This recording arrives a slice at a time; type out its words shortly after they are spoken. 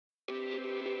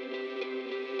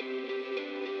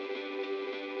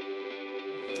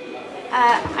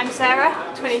I'm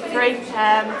Sarah, 23.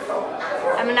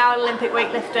 I'm now an Olympic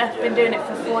weightlifter. Been doing it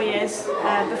for 4 years.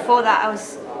 Before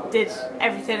that, did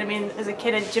everything. I mean, as a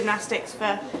kid, I did gymnastics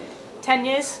for 10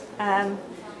 years.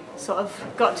 Sort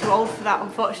of got too old for that,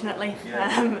 unfortunately,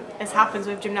 as happens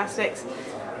with gymnastics.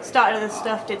 Started other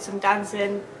stuff, did some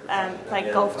dancing,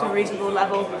 played golf to a reasonable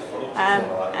level,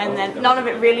 and then none of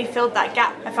it really filled that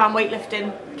gap. I found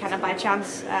weightlifting kind of by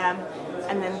chance,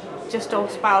 and then just all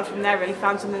spiraled from there. Really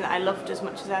found something that I loved as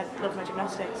much as I loved my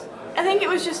gymnastics. I think it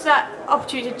was just that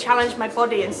opportunity to challenge my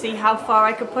body and see how far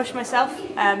I could push myself.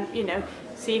 You know,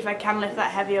 see if I can lift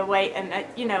that heavier weight, and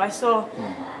you know, I saw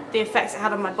the effects it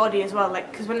had on my body as well.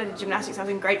 Like, because when I did gymnastics, I was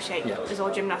in great shape, as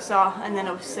all gymnasts are, and then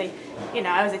obviously, you know,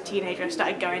 I was a teenager. I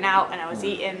started going out and I was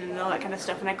eating and all that kind of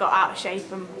stuff, and I got out of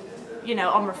shape, and you know,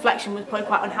 on reflection, was probably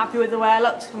quite unhappy with the way I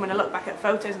looked. And when I look back at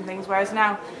photos and things, whereas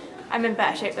now I'm in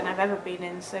better shape than I've ever been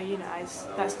in, so you know,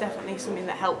 that's definitely something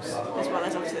that helps, as well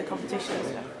as obviously the competition and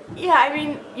stuff. Yeah, I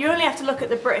mean, you only have to look at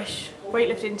the British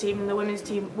weightlifting team and the women's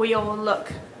team. We all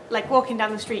look like, walking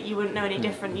down the street, you wouldn't know any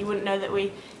different. You wouldn't know that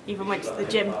we even went to the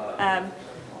gym.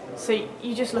 So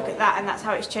you just look at that, and that's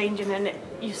how it's changing, and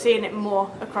you're seeing it more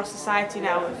across society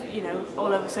now, of, you know,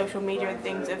 all over social media and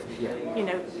things, of, you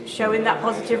know, showing that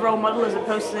positive role model as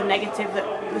opposed to the negative,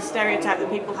 the stereotype that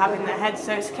people have in their heads.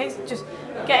 So it's a case of just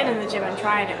getting in the gym and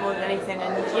trying it more than anything,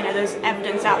 and you know, there's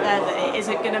evidence out there that it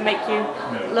isn't going to make you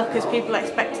look as people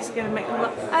expect it's going to make them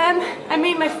look. I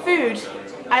mean, my food,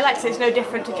 I like to say it's no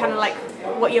different to kind of like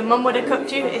what your mum would have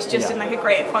cooked you. It's just in like a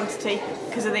greater quantity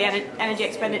because of the energy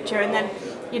expenditure, and then,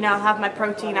 you know, I'll have my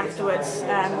protein afterwards. So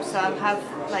I'll have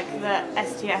like the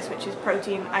STS, which is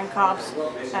protein and carbs,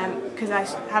 because I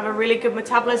have a really good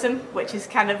metabolism, which is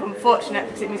kind of unfortunate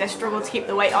because it means I struggle to keep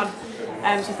the weight on.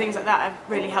 So things like that are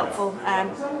really helpful.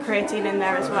 Creatine in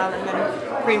there as well, and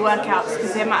then pre-workouts,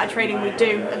 because the amount of training we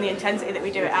do and the intensity that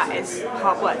we do it at is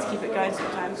hard work to keep it going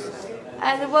sometimes.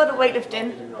 The world of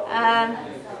weightlifting,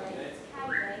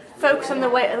 focus on the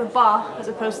weight of the bar as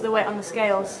opposed to the weight on the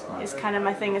scales is kind of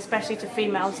my thing, especially to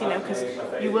females, you know, because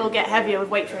you will get heavier with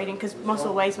weight training because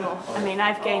muscle weighs more. I mean,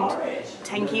 I've gained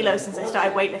 10 kilos since I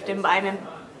started weightlifting, but I'm in,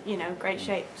 you know, great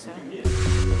shape. So.